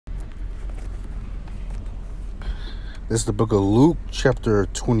It's the book of Luke, chapter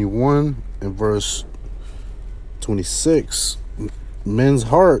 21 and verse 26. Men's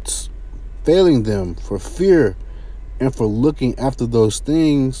hearts failing them for fear and for looking after those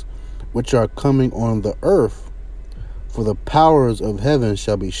things which are coming on the earth, for the powers of heaven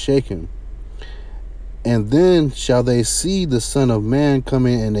shall be shaken. And then shall they see the Son of Man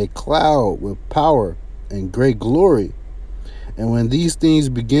coming in a cloud with power and great glory. And when these things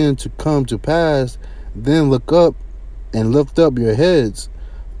begin to come to pass, then look up and lift up your heads,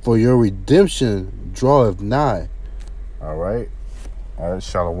 for your redemption draweth nigh. All right,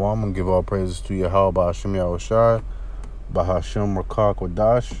 Shalom. I'm going to give all praises to Yahawashi, Bahashem Rakak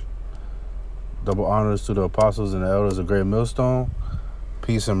Wadash. Double honors to the apostles and the elders of Great Millstone.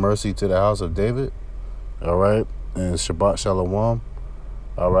 Peace and mercy to the house of David. All right, and Shabbat Shalom.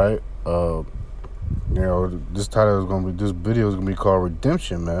 All right, this title is going to be, this video is going to be called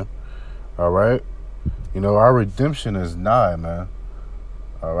Redemption, man. All right. Our redemption is nigh, man.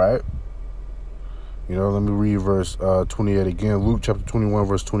 All right. Let me read verse 28 again. Luke chapter 21,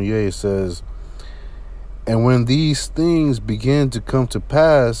 verse 28 says, and when these things begin to come to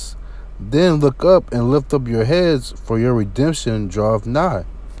pass, then look up and lift up your heads, for your redemption draweth nigh.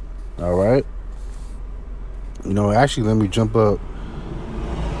 All right. Actually, let me jump up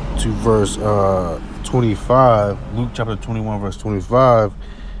to verse 25. Luke chapter 21, verse 25.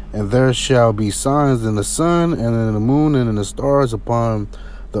 And there shall be signs in the sun and in the moon and in the stars, upon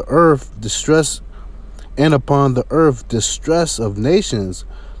the earth distress, and upon the earth distress of nations,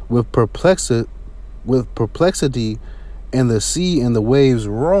 with perplexity, and the sea and the waves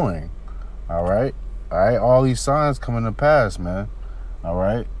roaring. All right, all these signs coming to pass, man. All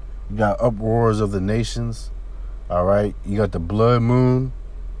right, you got uproars of the nations. All right, you got the blood moon.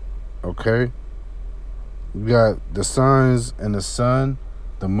 Okay, you got the signs in the sun,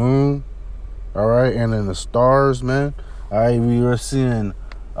 the moon, all right, and then the stars, man. All right, we are seeing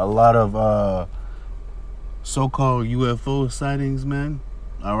a lot of so-called UFO sightings, man.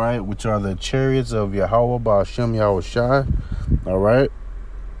 All right, which are the chariots of Yahweh Ba'Shem Yahawashi. All right.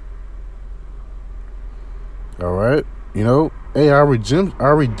 All right.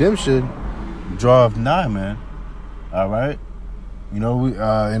 Our redemption draweth nigh, man. All right. We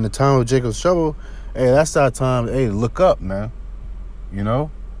in the time of Jacob's trouble, that's our time. Look up, man.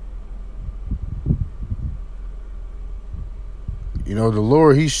 The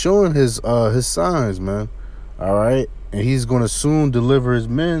Lord, he's showing his signs, man. All right, and he's going to soon deliver his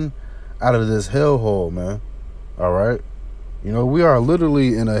men out of this hellhole, man. All right, we are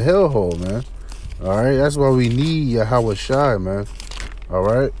literally in a hellhole, man. All right, that's why we need Yahawashi, man. All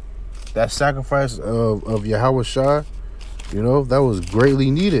right, that sacrifice of Yahawashi, that was greatly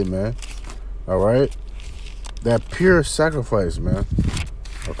needed, man. All right, that pure sacrifice, man.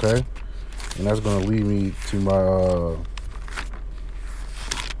 Okay, and that's gonna lead me to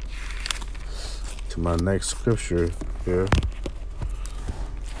my next scripture here.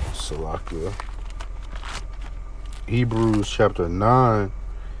 Salakia. Hebrews chapter 9.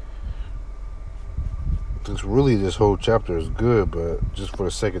 It's really, this whole chapter is good, but just for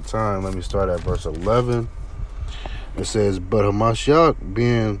the sake of time, let me start at verse 11. It says, but Hamashiach,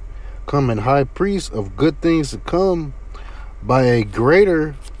 being come and high priest of good things to come, by a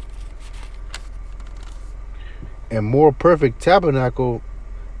greater and more perfect tabernacle,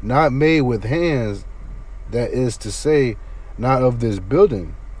 not made with hands, that is to say, not of this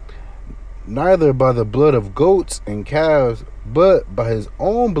building, neither by the blood of goats and calves, but by his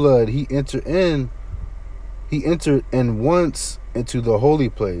own blood he entered in once into the holy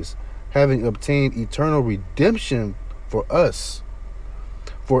place, having obtained eternal redemption for us.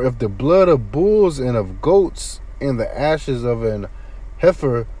 For if the blood of bulls and of goats and the ashes of an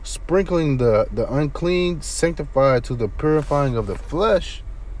heifer, sprinkling the unclean, sanctified to the purifying of the flesh,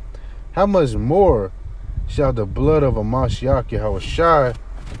 how much more shall the blood of Hamashiach Yahawashi,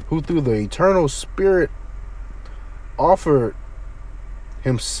 who through the eternal Spirit offered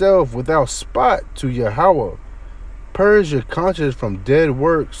himself without spot to Yahweh, purge your conscience from dead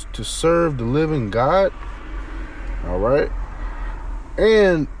works to serve the living God? All right.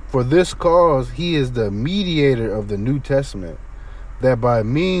 And for this cause he is the mediator of the New Testament, that by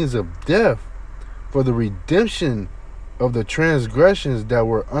means of death, for the redemption of the transgressions that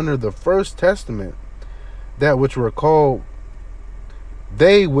were under the first testament, they which are called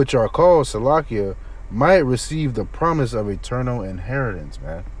Salakia, might receive the promise of eternal inheritance,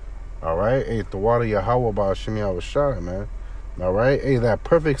 man. All right, the water Yahweh Ba'Shem Yahawashi, man. All right, that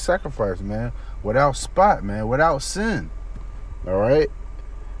perfect sacrifice, man, without spot, man, without sin. All right,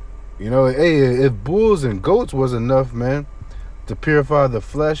 if bulls and goats was enough, man, to purify the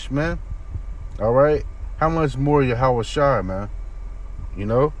flesh, man, all right, how much more Yahawashi, man? You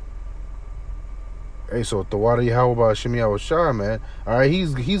know? Hey, so Tawada Yahweh Shemi Yahawashi, man. All right,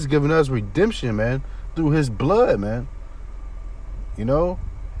 he's giving us redemption, man, through his blood, man. You know?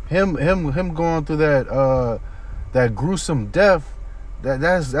 Him going through that gruesome death, that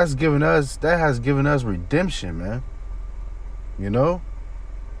has given us redemption, man. You know?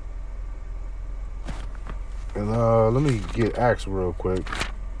 And let me get Acts real quick.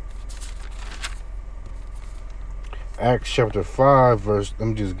 Acts chapter 5, verse,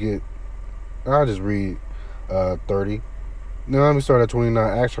 I'll just read 30. No, let me start at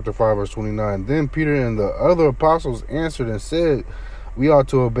 29. Acts chapter 5, verse 29. Then Peter and the other apostles answered and said, we ought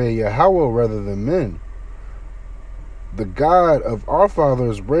to obey Yahweh rather than men. The God of our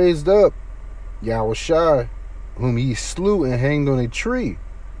fathers raised up Yahawashi, whom he slew and hanged on a tree.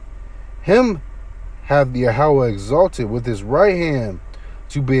 Him hath Yahweh exalted with his right hand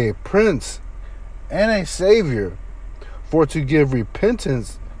to be a prince and a savior, for to give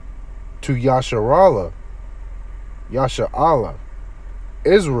repentance to Yasharallah,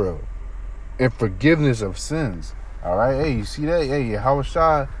 Israel, and forgiveness of sins. All right, hey, you see that? Hey,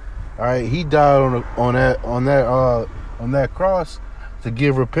 Yahawashi, all right, he died on that cross to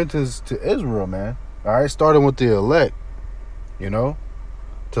give repentance to Israel, man. All right, starting with the elect, you know,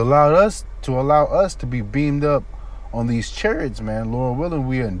 to allow us to be beamed up on these chariots, man. Lord willing,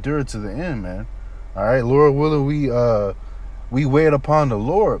 we endure to the end, man. All right, Lord willing, we wait upon the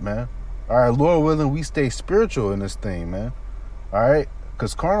Lord, man. All right, Lord willing, we stay spiritual in this thing, man. All right,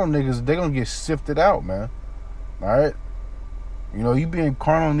 because carnal niggas, they gonna get sifted out, man. All right, you know, you being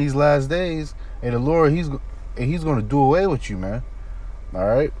carnal in these last days, and the Lord, he's gonna do away with you, man. All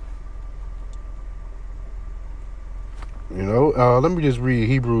right. You know, let me just read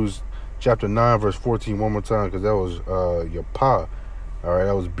Hebrews chapter 9, verse 14 one more time, because that was your pa. All right,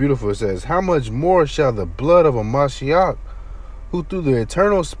 that was beautiful. It says, how much more shall the blood of a Mashiach, who through the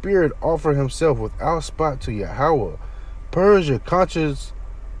eternal spirit offer himself without spot to Yahweh, purge your conscience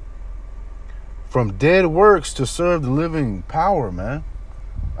from dead works to serve the living power, man.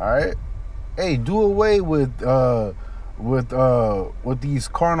 All right. Hey, do away with these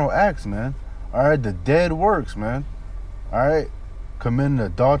carnal acts, man. All right, the dead works, man. All right, committing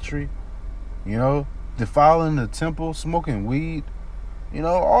adultery, you know, defiling the temple, smoking weed, you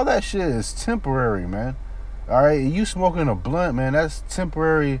know, all that shit is temporary, man. All right, you smoking a blunt, man, that's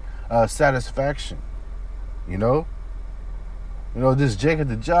temporary satisfaction, you know. You know, this Jake at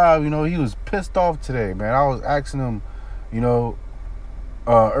the job, you know, he was pissed off today, man. I was asking him, you know,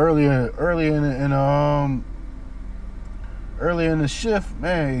 early in the shift,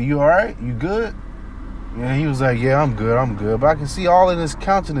 man, you all right? You good? And he was like, yeah, I'm good. But I can see all in his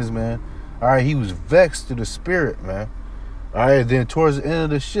countenance, man. All right, he was vexed to the spirit, man. All right, then towards the end of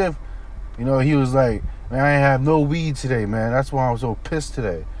the shift, you know, he was like, man, I ain't have no weed today, man. That's why I was so pissed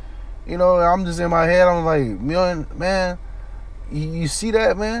today. You know, I'm just in my head, I'm like, man, you see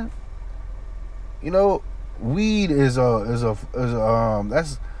that, man? You know, weed that's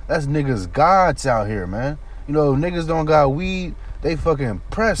niggas gods out here, man. You know, niggas don't got weed, they fucking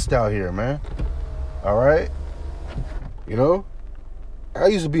pressed out here, man. All right, you know, I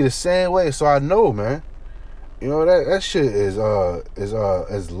used to be the same way, so I know, man. You know, that shit is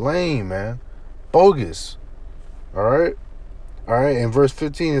lame, man, bogus. All right. In verse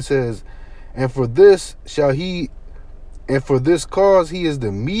 15 it says, and for this cause he is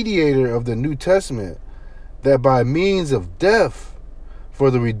the mediator of the New Testament, that by means of death,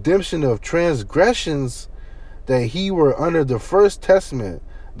 for the redemption of transgressions, that he were under the first testament,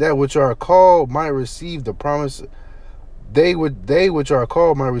 that which are called might receive the promise. They which are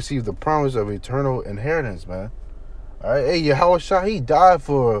called might receive the promise of eternal inheritance, man. All right, hey, Yahawashi, he died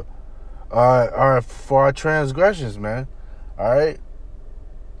for our transgressions, man. All right,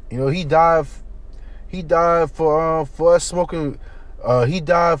 you know, he died for us smoking. He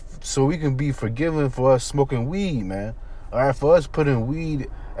died so we can be forgiven for us smoking weed, man. All right, for us putting weed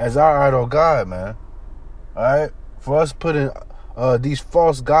as our idol god, man. All right, for us putting these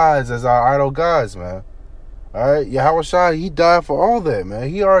false gods as our idol gods, man. All right, Yahawashi, he died for all that, man.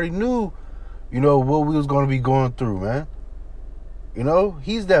 He already knew, you know, what we was going to be going through, man. You know,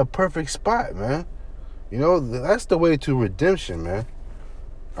 he's that perfect spot, man. You know, that's the way to redemption, man.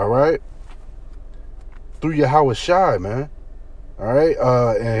 All right, through Yahawashi, man. All right,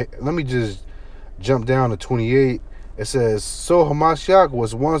 and let me just jump down to 28. It says, so Hamashiach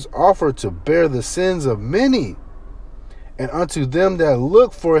was once offered to bear the sins of many, and unto them that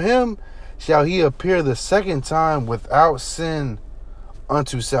look for him shall he appear the second time without sin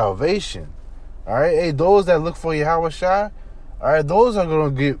unto salvation. All right, hey, those that look for Yahawashi, All right, those are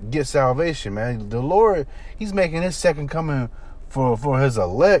going to get salvation, man. The Lord, he's making his second coming for his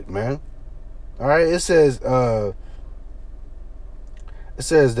elect, man. All right, it says that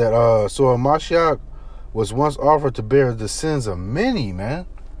so a Mashiach was once offered to bear the sins of many, man.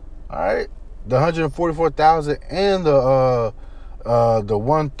 All right, the 144,000 and the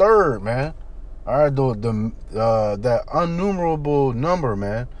 1/3, man. All right, that innumerable number,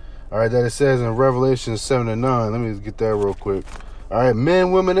 man. All right, that it says in Revelation 7-9. Let me get that real quick. All right,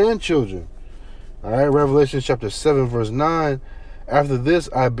 men, women, and children. All right, Revelation chapter 7, verse 9. After this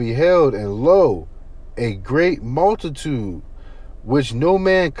I beheld, and lo, a great multitude, which no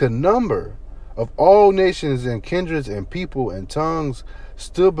man could number, of all nations and kindreds and people and tongues,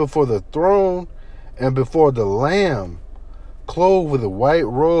 stood before the throne and before the Lamb, clothed with white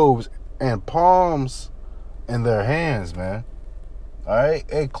robes and palms in their hands, man. All right,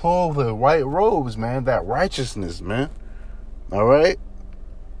 they clothed with white robes, man. That righteousness, man. All right,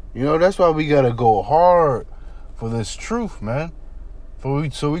 you know that's why we gotta go hard for this truth, man.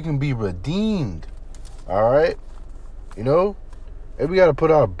 So we can be redeemed. All right, you know, and we gotta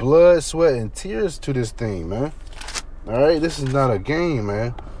put our blood, sweat, and tears to this thing, man. All right, this is not a game,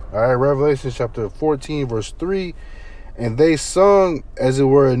 man. All right, Revelation chapter 14, verse 3. And they sung, as it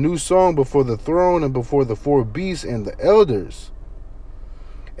were, a new song before the throne and before the four beasts and the elders.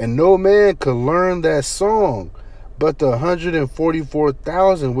 And no man could learn that song but the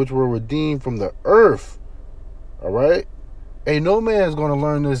 144,000 which were redeemed from the earth. All right? Ain't no man's going to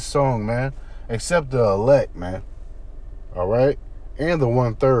learn this song, man, except the elect, man. All right? And the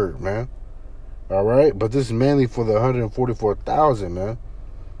 1/3, man. All right? But this is mainly for the 144,000, man.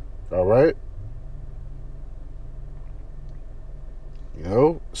 All right? You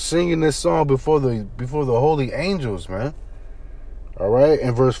know, singing this song before the holy angels, man. All right,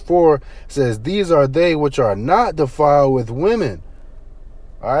 and verse 4 says, "These are they which are not defiled with women."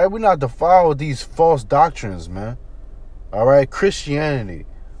 All right, we're not defiled with these false doctrines, man. All right, Christianity,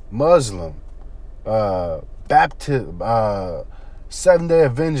 Muslim, baptism, 7-day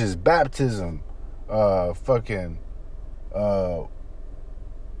Adventist, baptism, fucking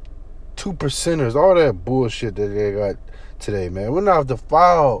 2%ers, all that bullshit that they got today, man. We're not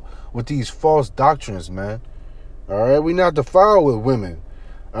defiled with these false doctrines, man. All right, we're not defiled with women.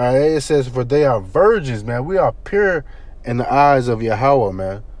 All right, it says, "For they are virgins," man. We are pure in the eyes of Yahweh,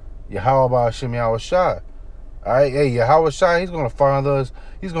 man. Yahawashi, Yahawashi. All right, hey, Yahawashi, he's gonna find us.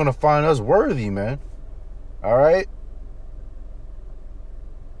 He's gonna find us worthy, man. All right,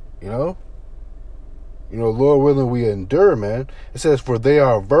 you know, Lord willing, we endure, man. It says, "For they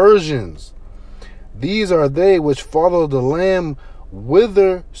are virgins. These are they which follow the Lamb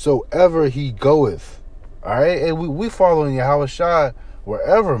whithersoever he goeth." All right, and we following Yahawashi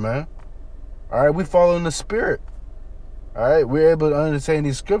wherever, man. All right, we following the Spirit. All right, we're able to understand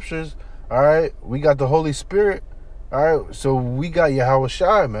these scriptures. All right, we got the Holy Spirit. All right, so we got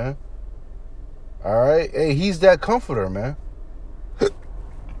Yahawashi, man. All right, hey, he's that comforter, man.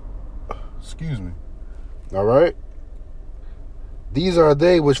 Excuse me. All right. "These are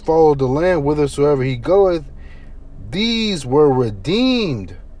they which follow the Lamb whithersoever he goeth. These were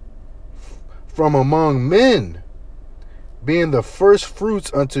redeemed from among men, being the first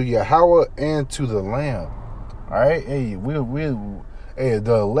fruits unto Yahweh and to the Lamb." All right, hey, hey,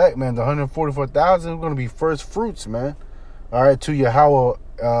 the elect, man, the 144,000 are going to be first fruits, man. All right, to Yahweh,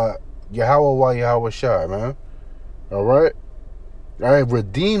 Yahawashi, man. All right,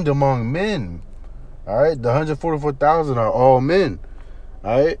 redeemed among men. All right, the 144,000 are all men.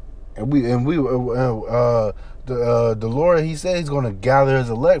 All right, the Lord, he said he's going to gather his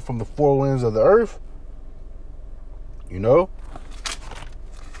elect from the four winds of the earth. You know?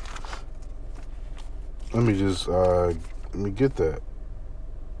 Let me get that.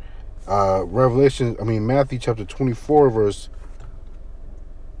 Matthew chapter 24,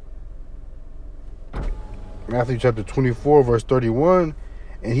 verse 31.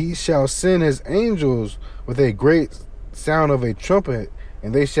 "And he shall send his angels with a great sound of a trumpet,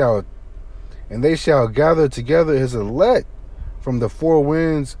 and they shall gather together his elect from the four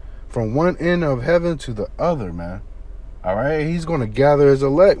winds, from one end of heaven to the other," man. All right, he's going to gather his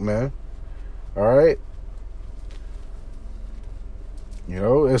elect, man. All right. You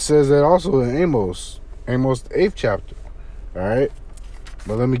know, it says that also in Amos, the 8th chapter. All right.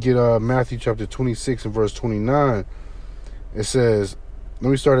 But let me get Matthew chapter 26 and verse 29. It says, let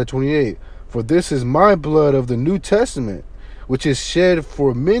me start at 28. "For this is my blood of the New Testament, which is shed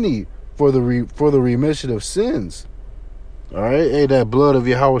for many for the remission of sins." All right, hey, that blood of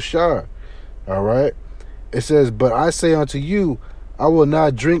Yahawashi. All right, it says, "But I say unto you, I will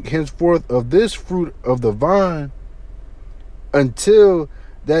not drink henceforth of this fruit of the vine until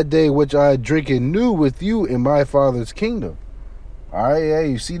that day which I drink it new with you in my Father's kingdom. All right, hey,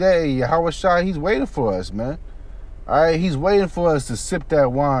 you see that? Hey, Yahawashi, he's waiting for us, man. All right, he's waiting for us to sip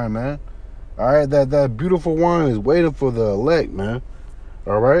that wine, man. All right, that beautiful wine is waiting for the elect, man.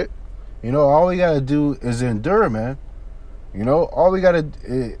 All right, all we gotta do is endure, man. All we gotta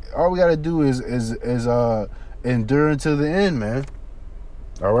do is endure until the end, man.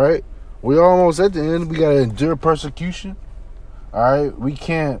 All right, we almost at the end. We gotta endure persecution. All right, we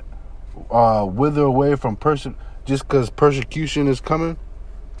can't wither away from just because persecution is coming.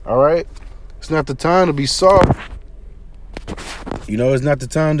 All right, it's not the time to be soft. It's not the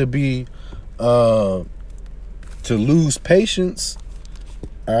time to be to lose patience.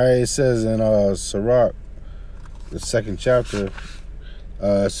 All right, it says in Sirach, the 2nd chapter,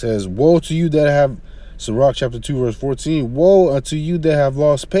 it says, "Woe to you that have," Sirach chapter 2 verse 14. "Woe unto you that have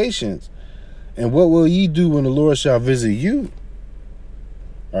lost patience, and what will ye do when the Lord shall visit you?"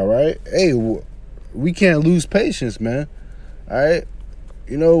 All right, hey, we can't lose patience, man. All right,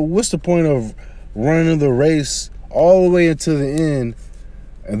 what's the point of running the race all the way until the end,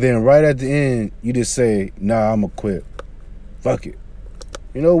 and then right at the end you just say, "Nah, I'm gonna quit. Fuck it."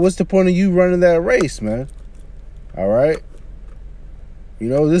 What's the point of you running that race, man? All right,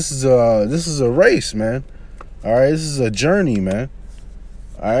 this is a race, man. All right, this is a journey, man.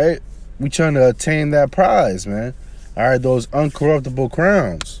 All right, we trying to attain that prize, man. All right, those uncorruptible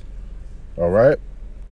crowns. All right.